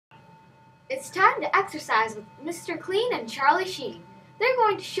It's time to exercise with Mr. Clean and Charlie Sheen. They're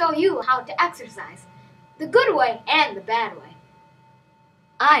going to show you how to exercise, the good way and the bad way.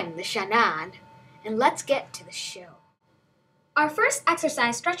 I'm the Shannon, and let's get to the show. Our first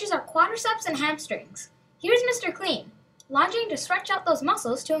exercise stretches our quadriceps and hamstrings. Here's Mr. Clean, lunging to stretch out those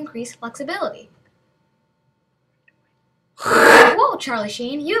muscles to increase flexibility. Whoa, Charlie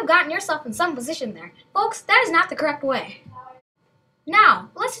Sheen, you've gotten yourself in some position there. Folks, that is not the correct way. Now,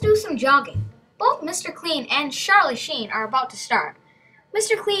 let's do some jogging. Both Mr. Clean and Charlie Sheen are about to start.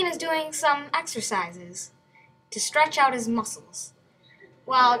 Mr. Clean is doing some exercises to stretch out his muscles,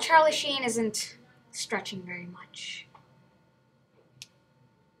 while Charlie Sheen isn't stretching very much.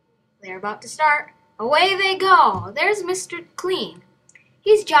 They're about to start. Away they go. There's Mr. Clean.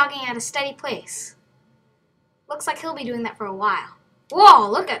 He's jogging at a steady pace. Looks like he'll be doing that for a while. Whoa,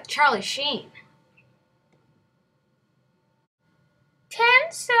 look at Charlie Sheen. 10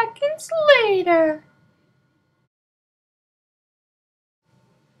 seconds later.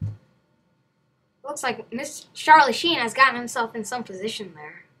 Looks like Miss Charlie Sheen has gotten himself in some position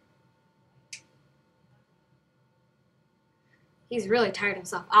there. He's really tired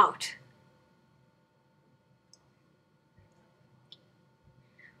himself out.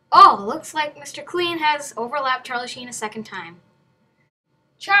 Oh, looks like Mr. Clean has overlapped Charlie Sheen a second time.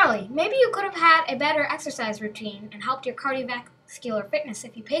 Charlie, maybe you could have had a better exercise routine and helped your cardiovascular fitness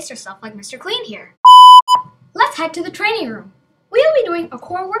if you paced yourself like Mr. Clean here. Let's head to the training room. We'll be doing a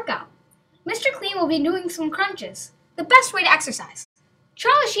core workout. Mr. Clean will be doing some crunches, the best way to exercise.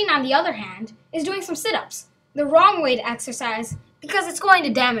 Charlie Sheen, on the other hand, is doing some sit-ups, the wrong way to exercise because it's going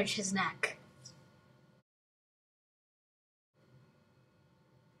to damage his neck.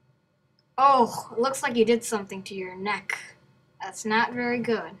 Oh, looks like you did something to your neck. That's not very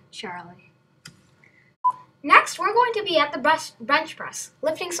good, Charlie. Next, we're going to be at the bench press,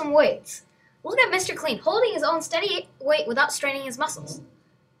 lifting some weights. Look at Mr. Clean holding his own steady weight without straining his muscles.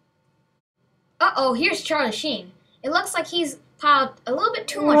 Uh-oh, here's Charlie Sheen. It looks like he's piled a little bit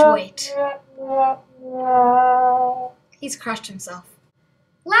too much weight. He's crushed himself.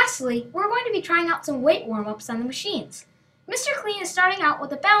 Lastly, we're going to be trying out some weight warm-ups on the machines. Mr. Clean is starting out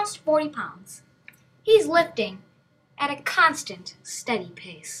with a balanced 40 pounds. He's lifting at a constant, steady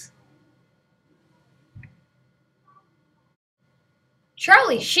pace.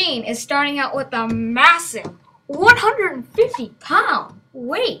 Charlie Sheen is starting out with a massive 150-pound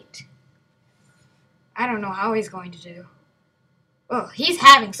weight. I don't know how he's going to do. Oh, he's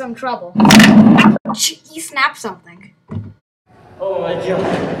having some trouble. He snapped something. Oh my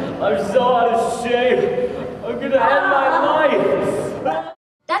god, I'm so out of shape. I'm gonna end my life.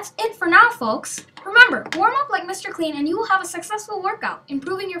 That's it for now, folks. Remember, warm up like Mr. Clean and you will have a successful workout,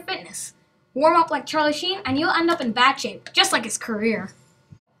 improving your fitness. Warm up like Charlie Sheen and you'll end up in bad shape, just like his career.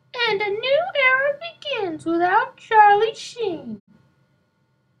 And a new era begins without Charlie Sheen.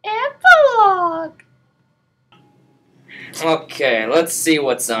 Epilogue. Okay, let's see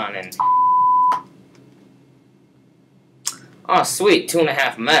what's on it. Oh, sweet,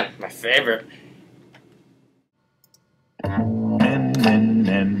 2.5 Men, my favorite.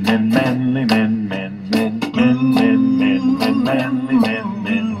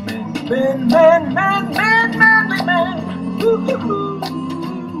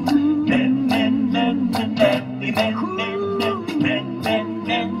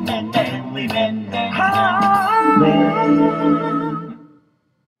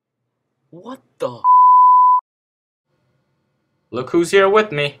 What the? Look who's here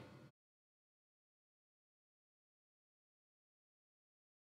with me.